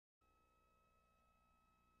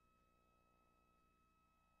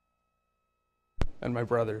and my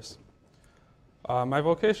brothers. My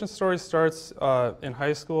vocation story starts in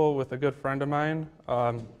high school with a good friend of mine.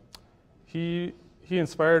 He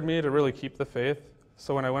inspired me to really keep the faith.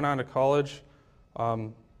 So when I went on to college,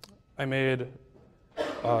 I made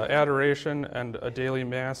adoration and a daily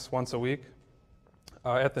mass once a week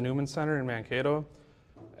at the Newman Center in Mankato.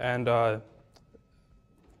 And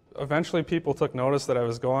eventually people took notice that I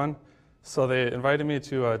was going, so they invited me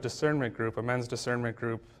to a discernment group, a men's discernment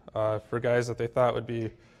group for guys that they thought would be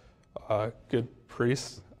good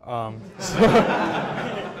priests.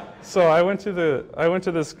 So I went to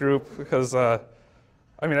this group because I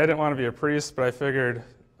didn't want to be a priest, but I figured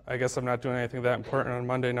I guess I'm not doing anything that important on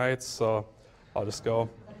Monday nights, so I'll just go.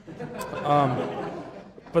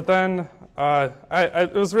 But then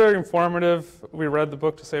it was very informative. We read the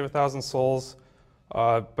book To Save 1,000 Souls,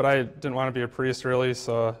 but I didn't want to be a priest really,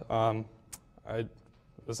 so I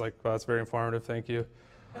was like, well, that's very informative, thank you.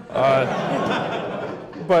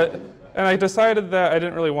 And I decided that I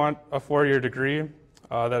didn't really want a 4-year degree,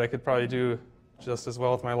 that I could probably do just as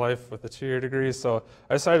well with my life with a 2-year degree, so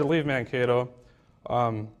I decided to leave Mankato.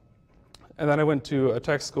 And then I went to a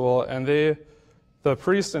tech school, and the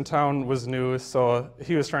priest in town was new, so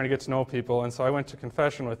he was trying to get to know people, and so I went to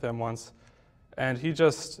confession with him once, and he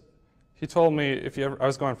told me I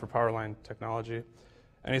was going for power line technology,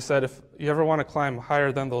 and he said, if you ever want to climb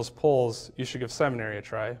higher than those poles, you should give seminary a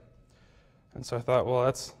try. And so I thought, well,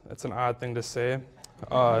 that's an odd thing to say,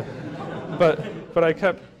 but I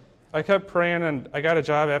kept praying, and I got a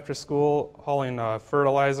job after school hauling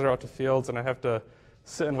fertilizer out to fields, and I have to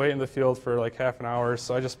sit and wait in the field for like half an hour,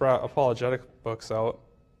 so I just brought apologetic books out.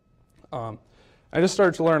 I just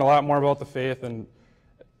started to learn a lot more about the faith, and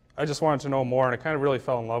I just wanted to know more, and I kind of really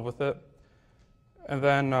fell in love with it. And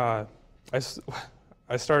then I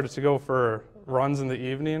started to go for runs in the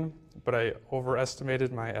evening, but I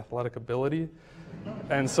overestimated my athletic ability,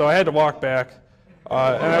 and so I had to walk back.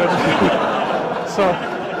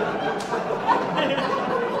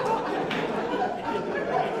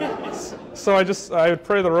 So I would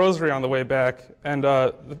pray the rosary on the way back, and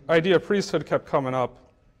the idea of priesthood kept coming up.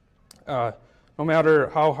 No matter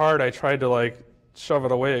how hard I tried to shove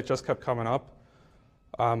it away, it just kept coming up.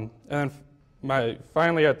 And then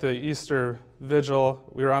finally at the Easter Vigil,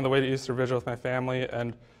 we were on the way to Easter Vigil with my family,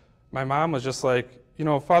 and my mom was just like,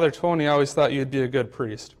 Father Tony, I always thought you'd be a good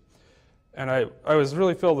priest. And I was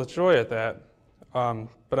really filled with joy at that,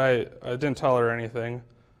 but I didn't tell her anything.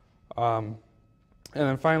 And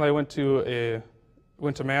then finally I went to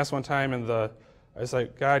Mass one time, and I was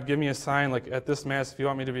like, God, give me a sign, like at this Mass, if you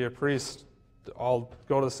want me to be a priest, I'll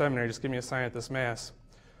go to the seminary, just give me a sign at this Mass.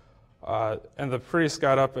 And the priest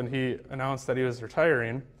got up and he announced that he was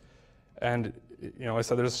retiring. And I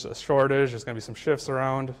said, there's a shortage, there's going to be some shifts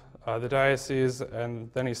around the diocese. And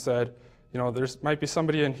then he said, there might be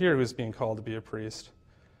somebody in here who's being called to be a priest.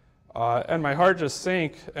 And my heart just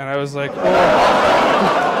sank, and I was like, oh.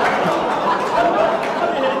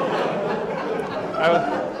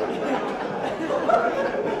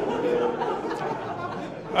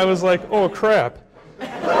 I was like, oh crap.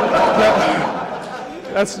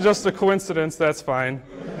 That's just a coincidence, that's fine.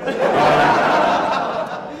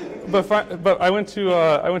 But I went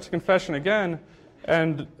to confession again,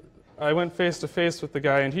 and I went face to face with the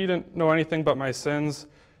guy, and he didn't know anything but my sins,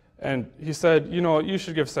 and he said, you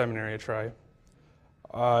should give seminary a try.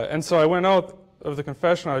 And so I went out of the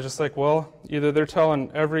confessional. I was just like, well, either they're telling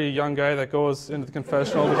every young guy that goes into the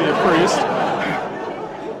confessional to be a priest,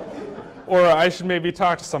 or I should maybe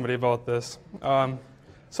talk to somebody about this.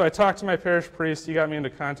 So I talked to my parish priest. He got me into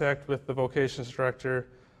contact with the vocations director,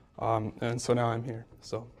 and so now I'm here.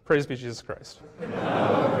 So praise be Jesus Christ.